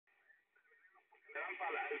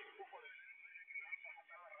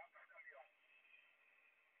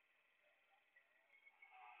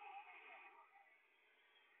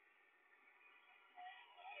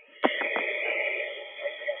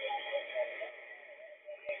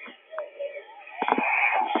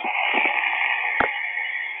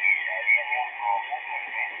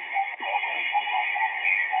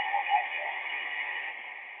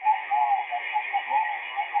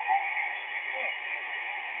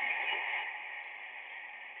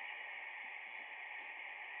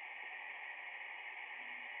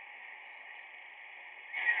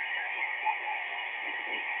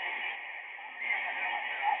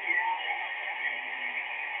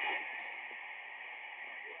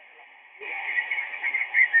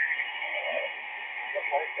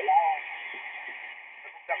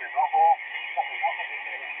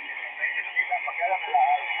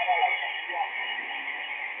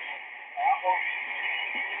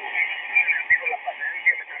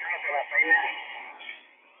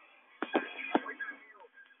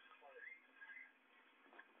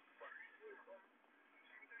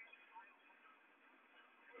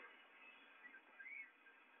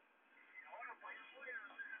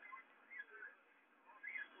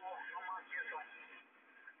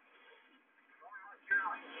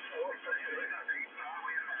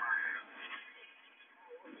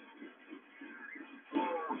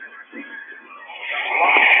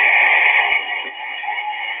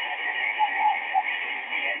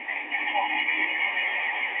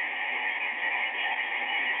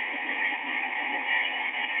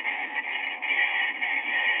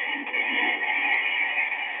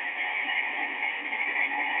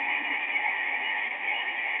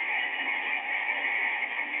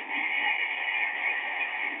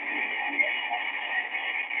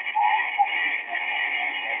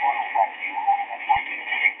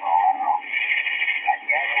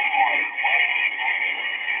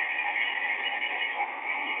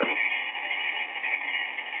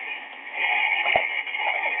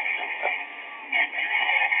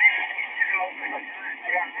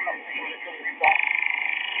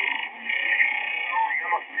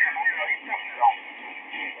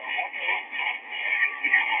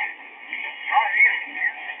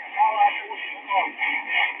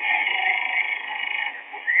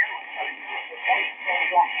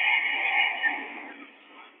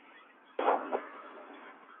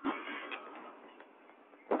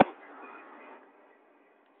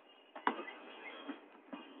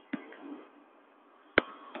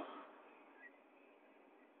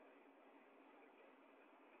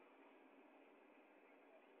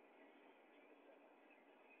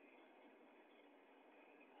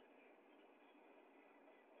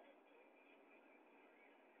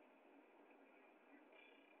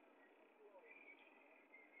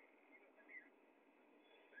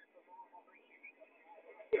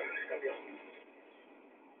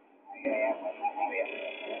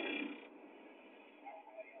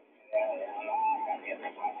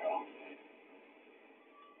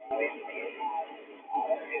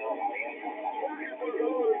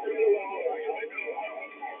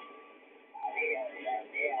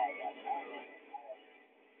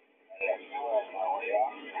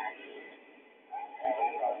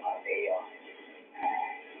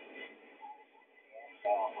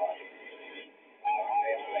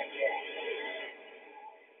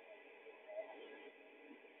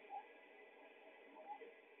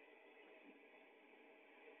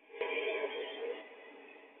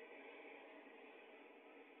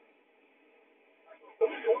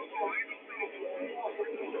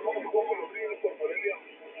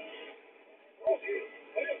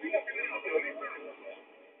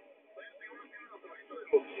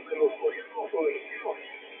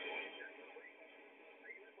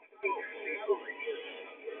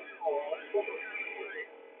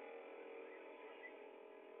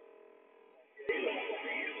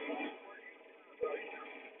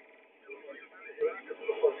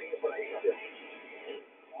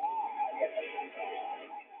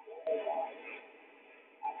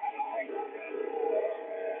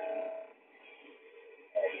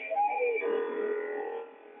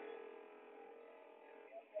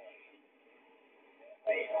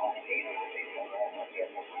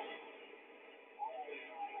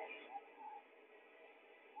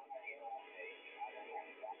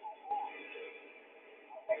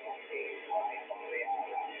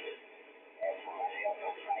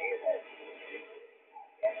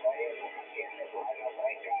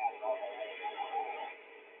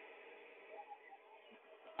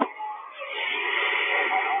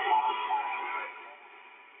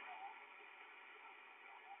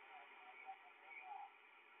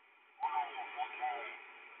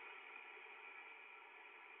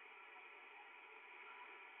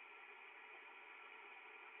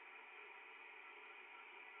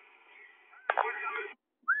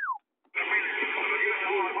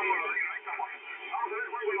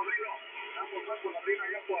Molina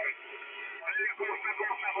allá por Morelia. ¿Cómo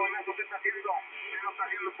está, jovenazo? ¿Qué está haciendo? ¿Qué no está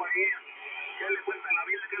haciendo por ahí? ¿Qué le cuenta la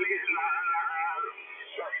vida? ¿Qué le dice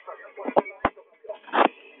la situación por este ladito, campeón?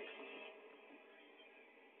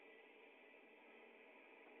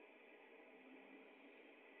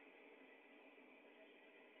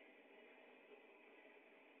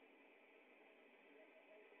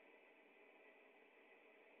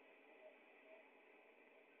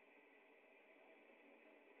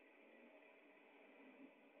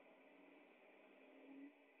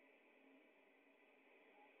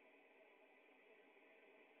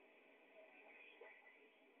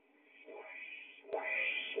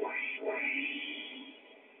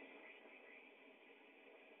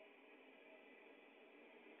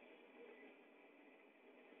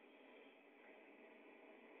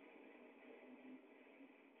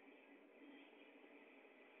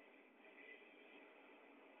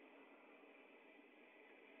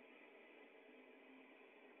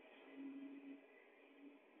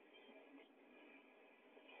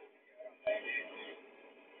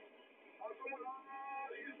 ¿Cómo no?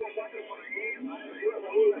 5-4 por ahí.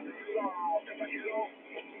 Saludos, compañero.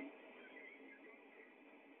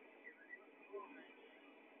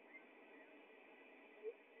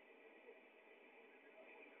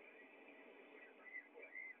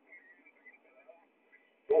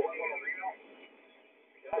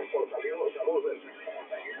 Gracias por saludos del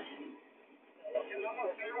montañés.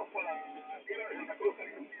 Andamos por la tierra de Santa Cruz,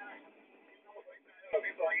 California. Estamos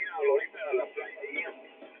ahorita ahí a la orilla de la playa, ahí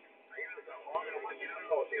en el Sajón, nomás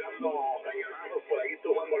tirando cañonazos por ahí,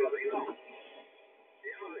 tú Juan Golovino. Y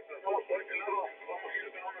ya nos desplazamos por este lado, vamos a ir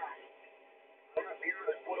a una tienda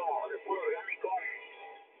de puro orgánico.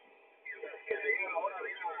 Mientras que se llega la hora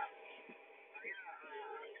de ir a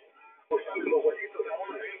cortarle los huesitos a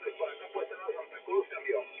unos clientes por acá, por este lado de Santa Cruz,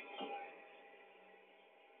 cambio.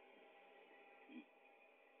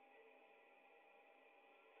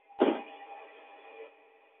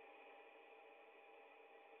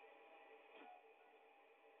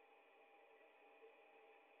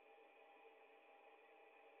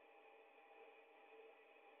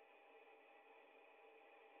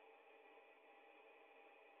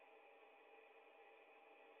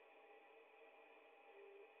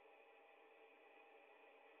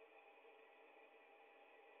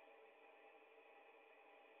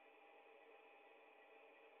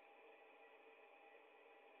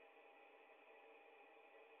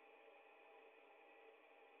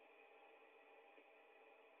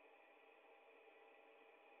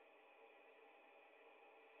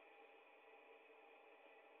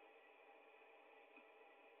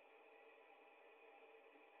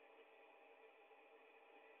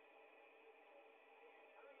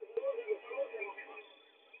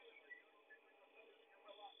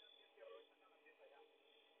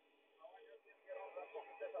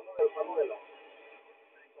 Salúdelo.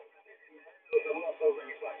 Los saludos a todos de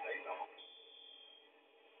mi parte, ahí estamos.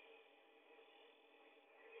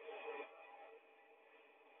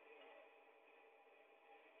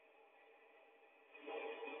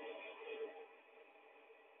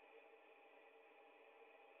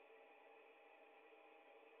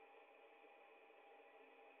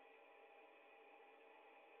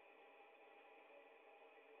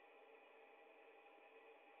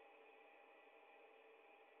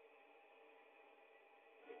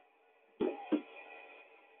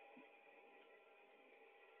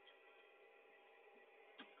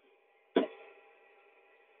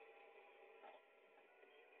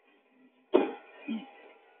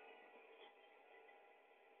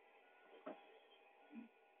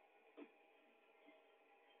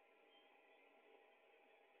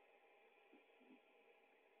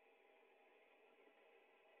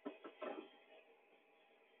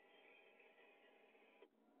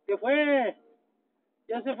 ¿Qué fue?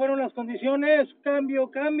 Ya se fueron las condiciones.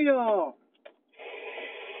 Cambio.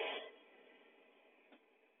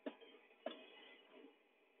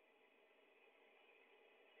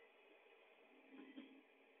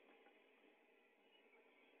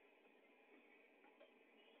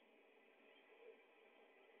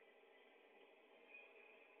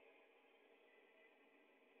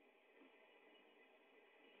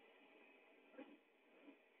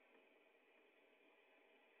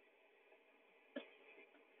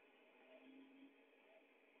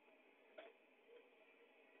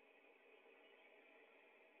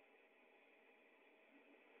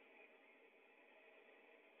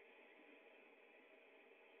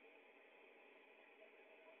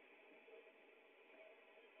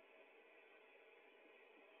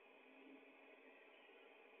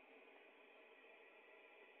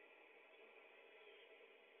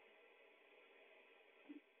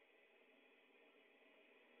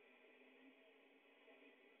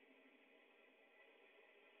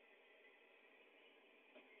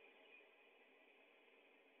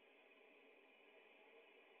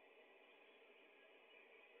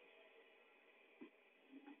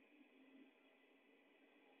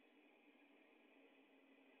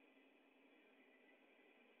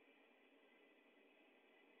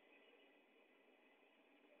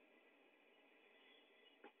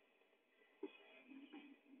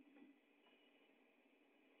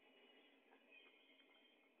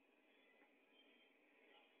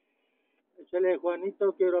 Échale,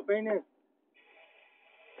 Juanito, quiero peines.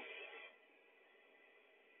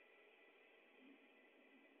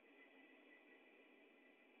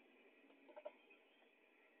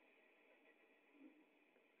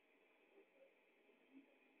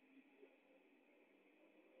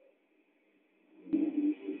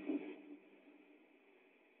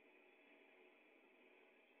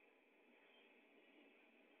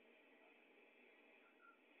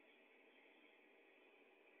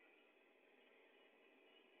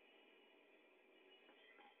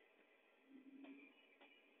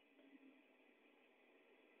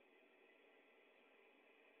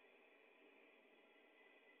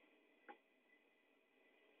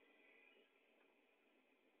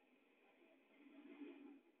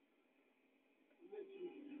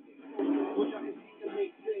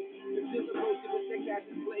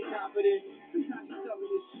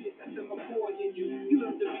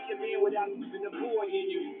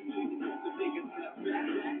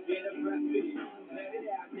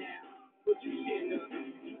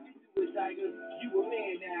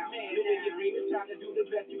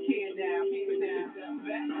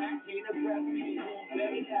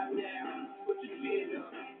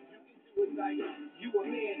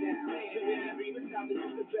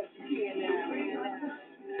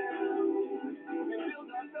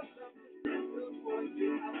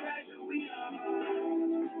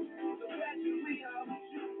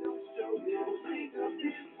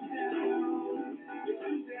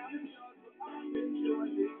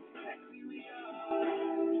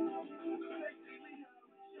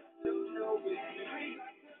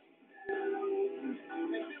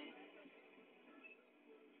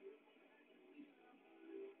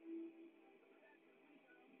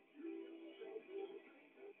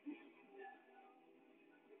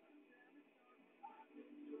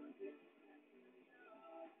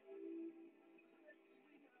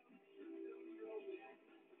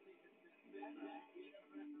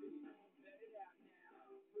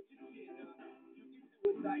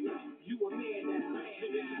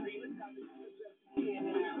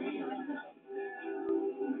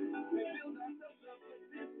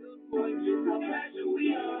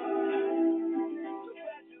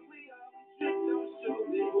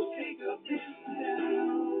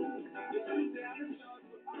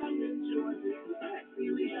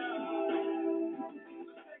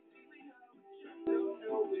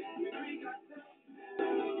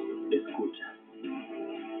 Escucha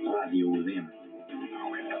Radio UDEM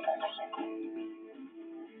 90.5.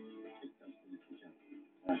 Estás escuchando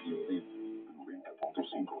Radio UDEM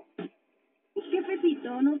 90.5.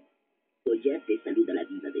 Jefecito, no. Ya te saluda la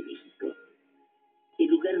diva de México. El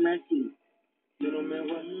lugar más Pero me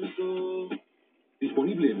aguanto.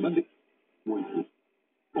 Disponible en Mande.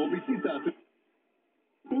 O visita.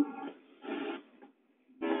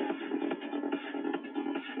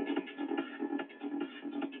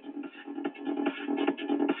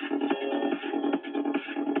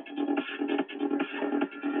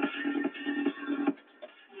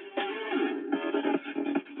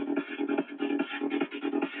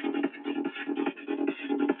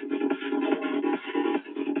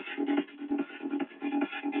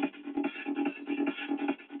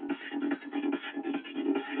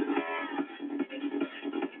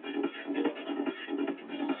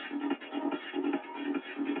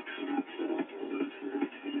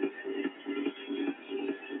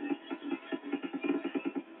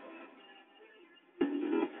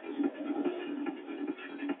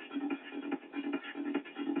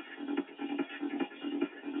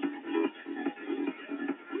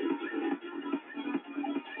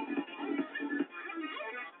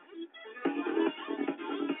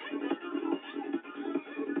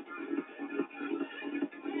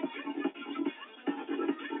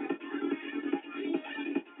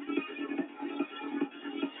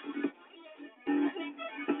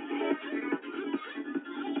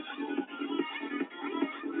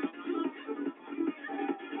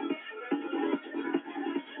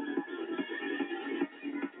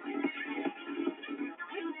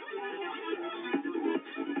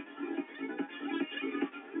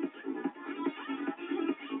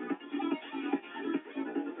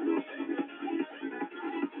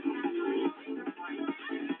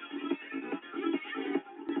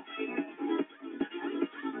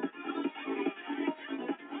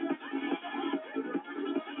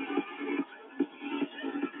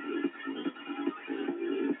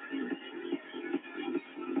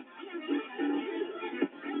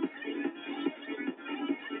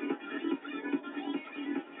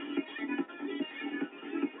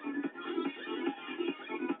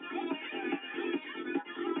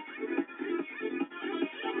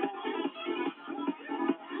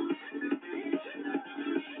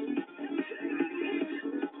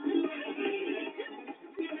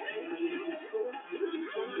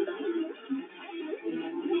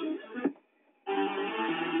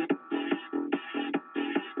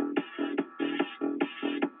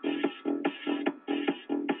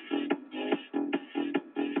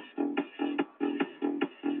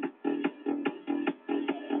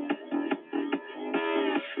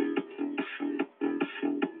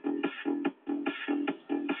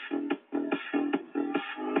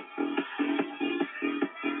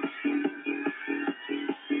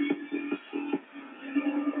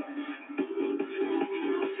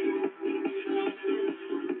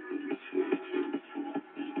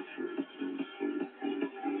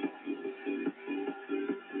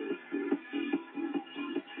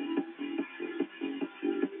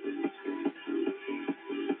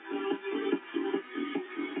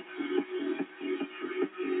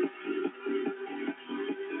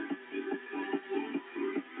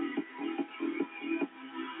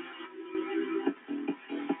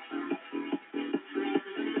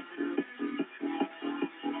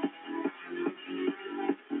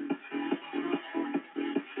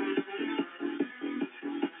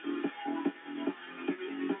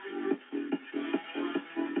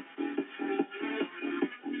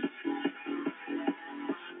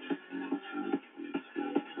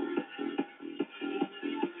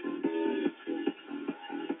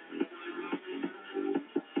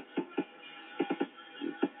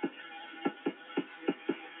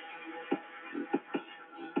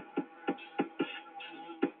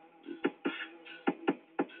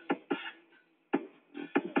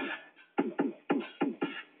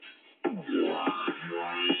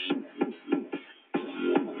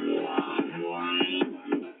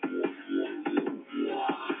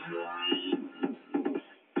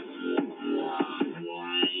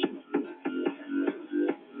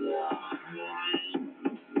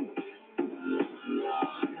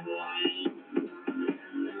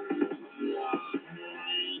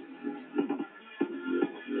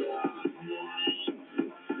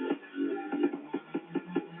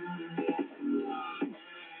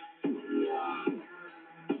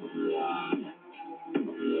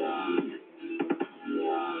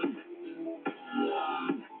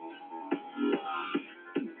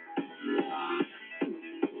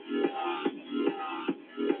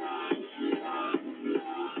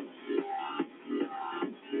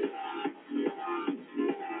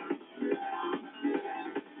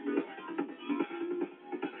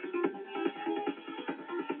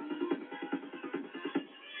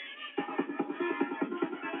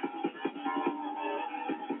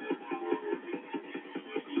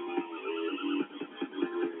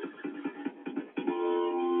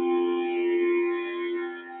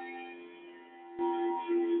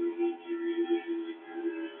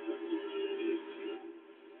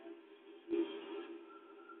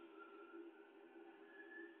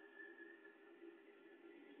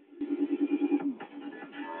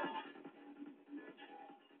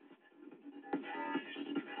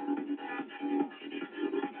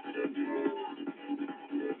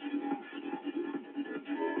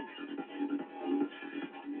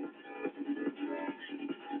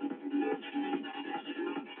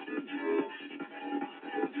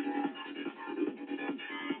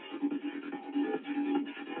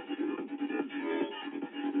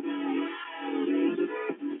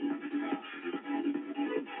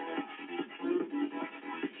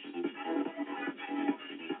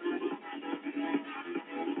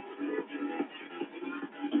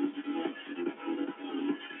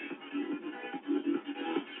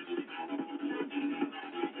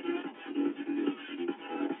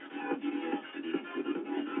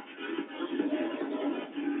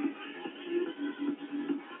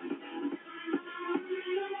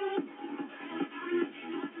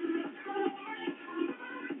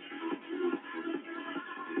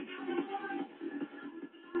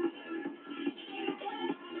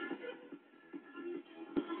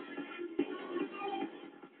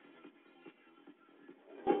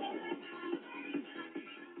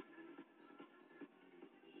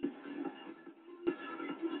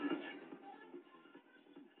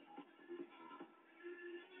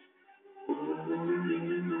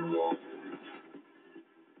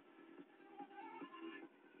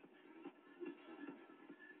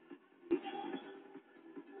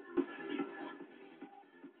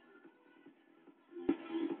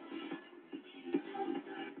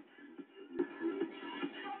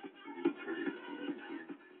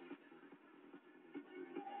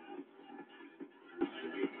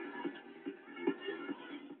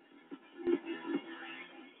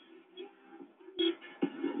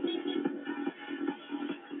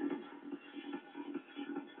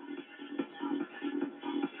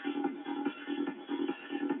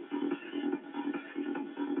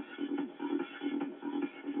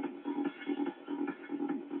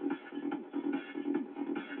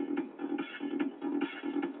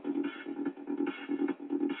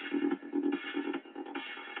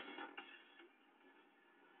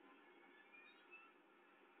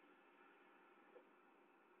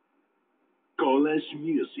 Polish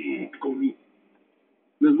Music.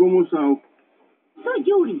 Les vamos a... Soy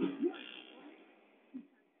Yuri.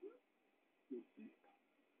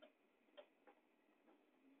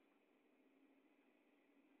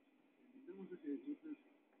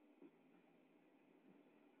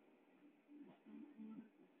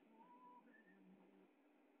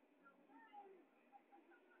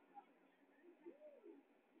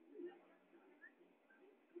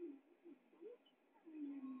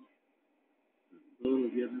 Todos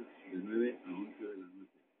los viernes de 9 a 11 de la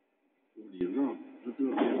noche. Unirrock, no te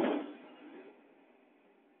lo pierdas.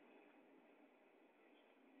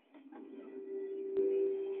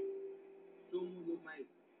 Somos los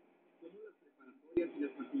maestros, somos las preparatorias y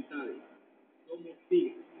las facultades, somos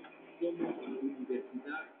TIC, somos la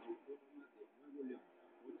Universidad Autónoma de Nuevo León,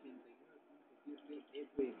 89.7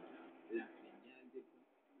 FM, la señal de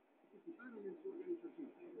participaron en su organización.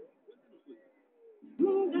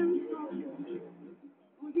 Cuéntanos tú.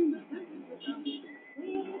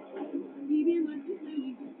 Viviendo en tu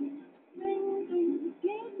felicidad, ven,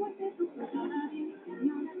 que fuerte tu pasada,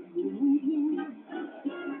 señora, muy bien.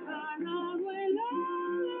 Ganado el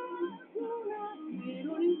luna,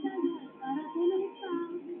 pero en ensayar para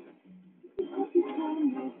comenzar, porque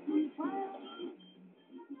como tu paz,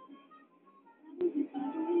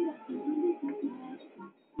 para ir a tu casa,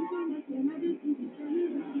 y con la cena de tu vida,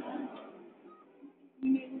 y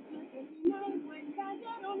me gusta que no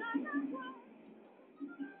ensayaron a la cual.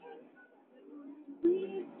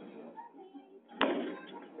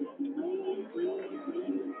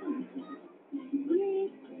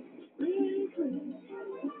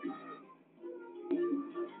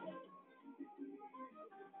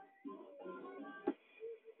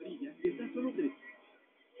 Brilla, estás solo tres.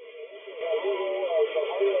 Saludo al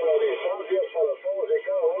tamaño de la distancia para todos y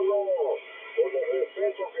cada uno, con el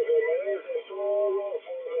respeto que se merecen todos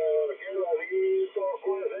por aquel ladito,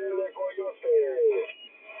 pues el coyote.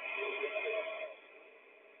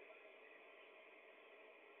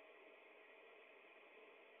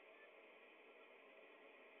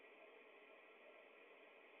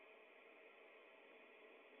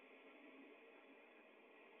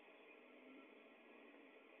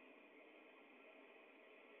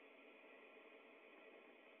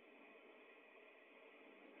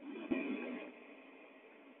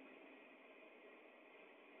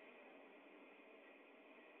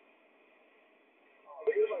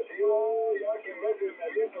 Afirmativo, ya que en veces me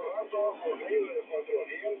aviento rato por medio del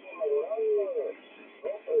 400 laboral. No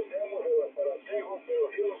pretendemos el aparatejo, pero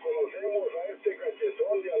sí lo conocemos a este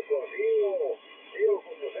cachetón de Alfonsino. Sí lo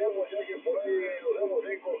conocemos, ya que por ahí nos hemos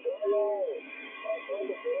encontrado.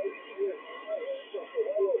 Andando por ahí, estos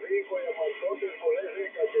cruzados ricos y amantotes con ese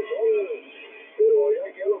cachetón. Pero ya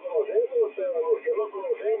que ya lo conocemos, pero a los que no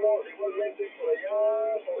conocemos, igualmente por allá,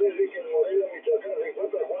 parece que en Morelia, Michoacán, se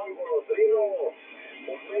encuentra Juan Colostrino.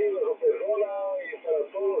 Por medio de su persona y para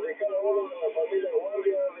todos y cada uno de la familia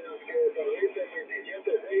Guardia del que transmite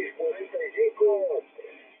 27645,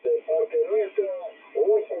 de parte nuestra,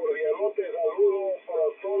 un cordialote saludo para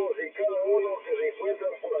todos y cada uno que se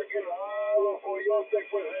encuentran por aquel lado, coyote,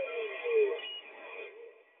 pues.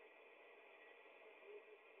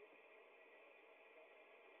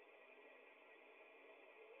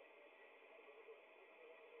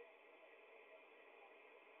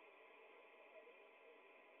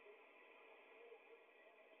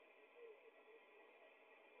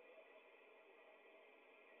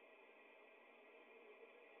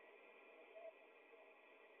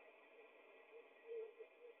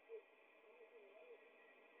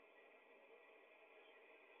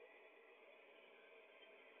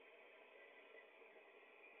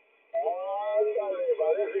 Ándale,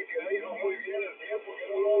 parece que le hizo muy bien el tiempo que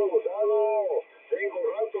no lo he usado. Tengo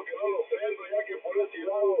rato que no lo prendo, ya que por este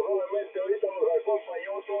lado solamente ahorita nos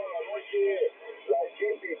acompañó toda la noche la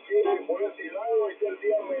chipi por este lado y el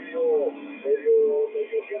día medio,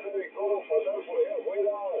 que sabe cómo pasar por allá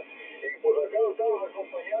afuera. Y pues acá lo estamos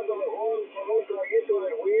acompañando mejor con un traguito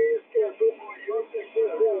de whisky, tu coyote,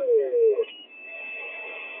 pues debe.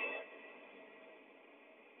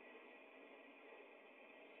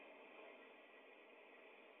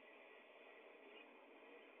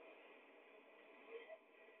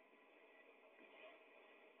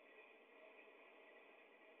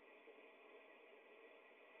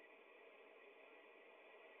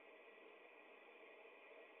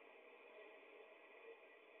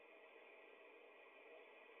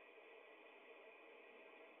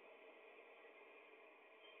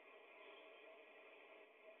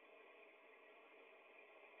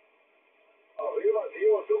 Arriba,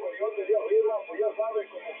 tío, tú coyote de arriba, pues ya sabes,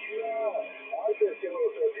 como quiera, antes que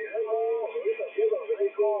nos retiremos, ahorita siendo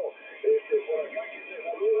rico, por acá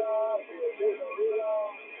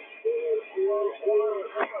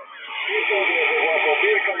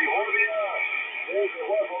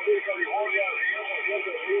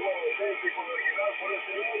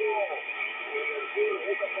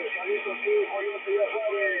Pescadito tú, coyote, ya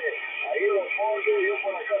sabe, ahí los ponte, yo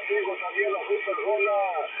por acá tengo también la super zona,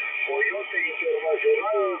 Coyote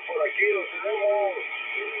Internacional, por aquí lo tenemos,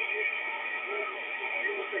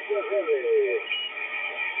 Coyote QSL.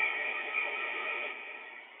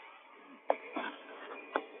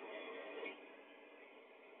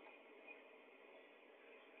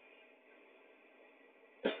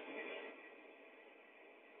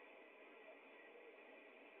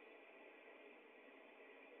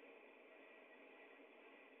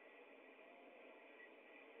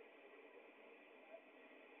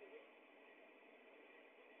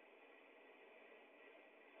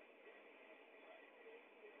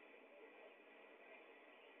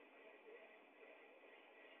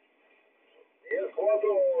 Y el 4,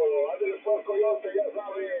 ándale pues, Coyote, ya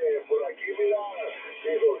sabe, por aquí mira, si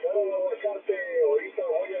soltaron el aguacate, ahorita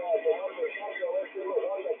voy a tomar el cambio, a ver quién más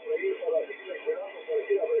anda por ahí para seguirle cuidando por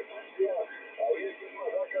aquí la frecuencia, a ver quién más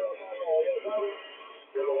saca la mano, ya sabe,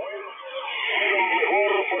 de lo bueno, lo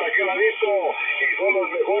mejor por aquel ladito, y son los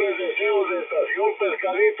mejores deseos de Estación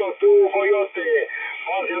Pescadito, tú, Coyote,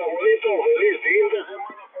 fácil abuelito, feliz fin de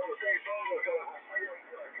semana para usted y todos los que nos acompañan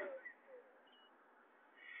por aquí.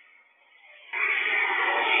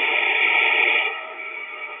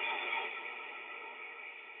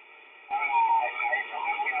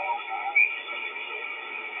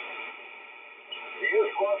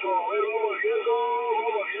 Diez, 4, a ver, vamos viendo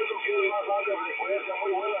quién más anda en frecuencia.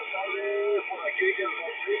 Muy buenas tardes, por aquí que el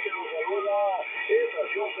Enrique nos saluda,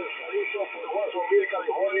 Estación Pescadito por Guasomil,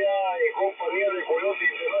 California, en compañía de Coyote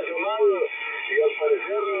Internacional, y al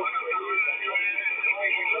parecer,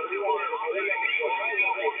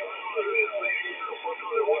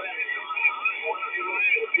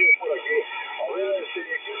 por aquí. A ver,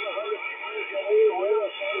 ¿quién más anda en frecuencia? Muy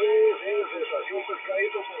buenas tardes, es Estación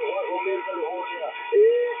Pescadito por Guasomil, California.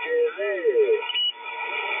 Échele.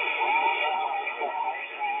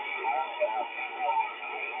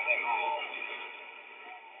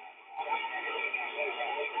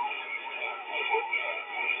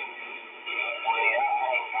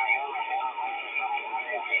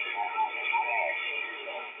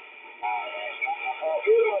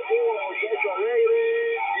 Afirmativo, muchacho alegre.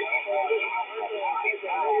 Ya para ver muchacho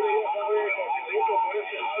alegre, ya sabe, considero por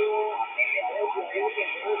este lado. Considero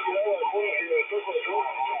por este lado, algunos y el toco yo.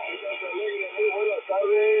 Muchacho alegre, muy buenas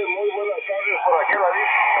tardes por aquel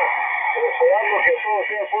ladito. Esperando que todo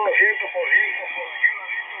sea por 100% por aquel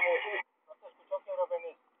ladito, muchacho. No te escuchó, quiero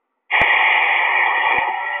venir.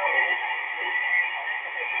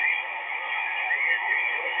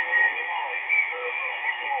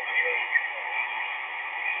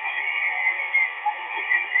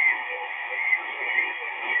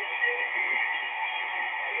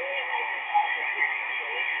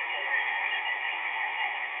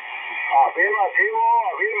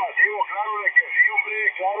 Afirmativo, claro de que sí,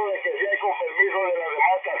 hombre, claro de que sí hay con permiso de las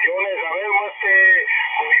demás estaciones. A ver,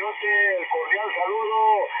 Coyote, el cordial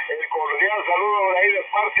saludo de ahí de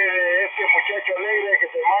parte de este muchacho alegre que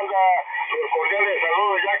te manda los cordiales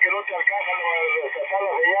saludos, ya que no te alcanzan a rescatar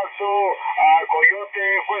la señal tú a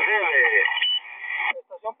Coyote, pues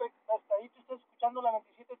Estación Pescadito, ¿estás escuchando la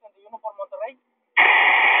 2731 por Monterrey?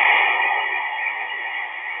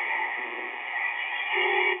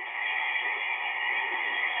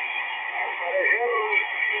 parecer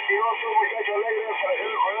mentiroso, muchacho alegre, al parecer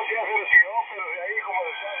el Coyote ya se retiró, pero de ahí como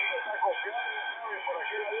está confiando, ¿sabe? Por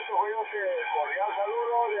aquí el ladito, Coyote, cordial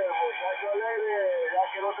saludo del muchacho alegre,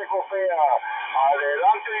 ya que no te confía.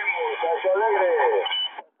 Adelante, muchacho alegre.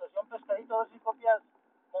 Estación Pescadito, a ver si copias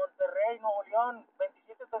Monterrey, Nuevo León,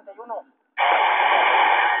 2731.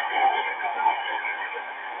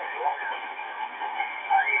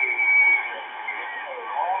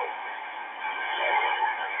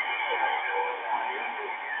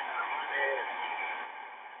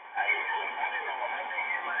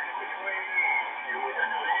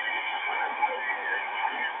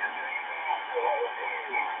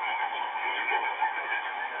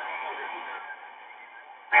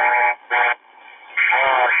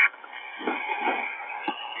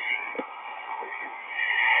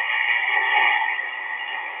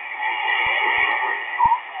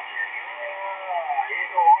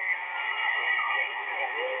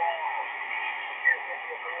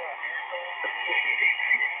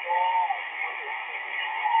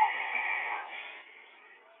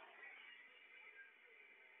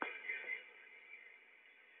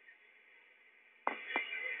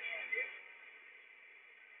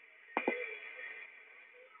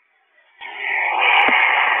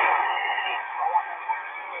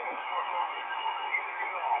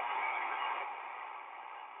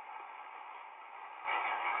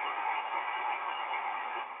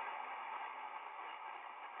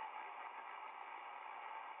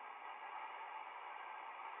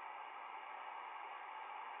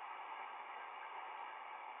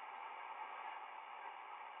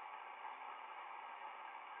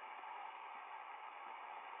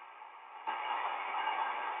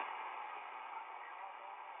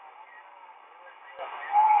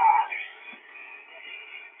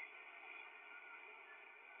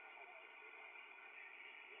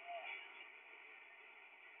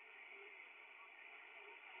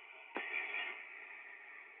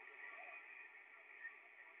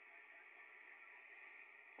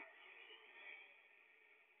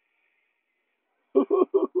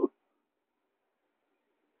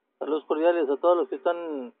 Saludos cordiales a todos los que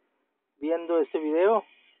están viendo este video.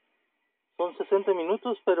 Son 60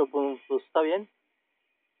 minutos, pero pues está bien.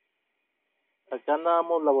 Acá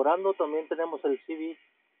andamos laborando, también tenemos el CV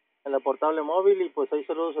en la portable móvil y pues ahí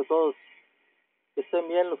saludos a todos. Que estén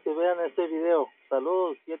bien los que vean este video.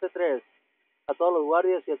 Saludos 73 a todos los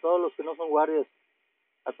guardias y a todos los que no son guardias,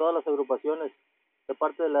 a todas las agrupaciones de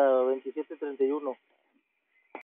parte de la 2731.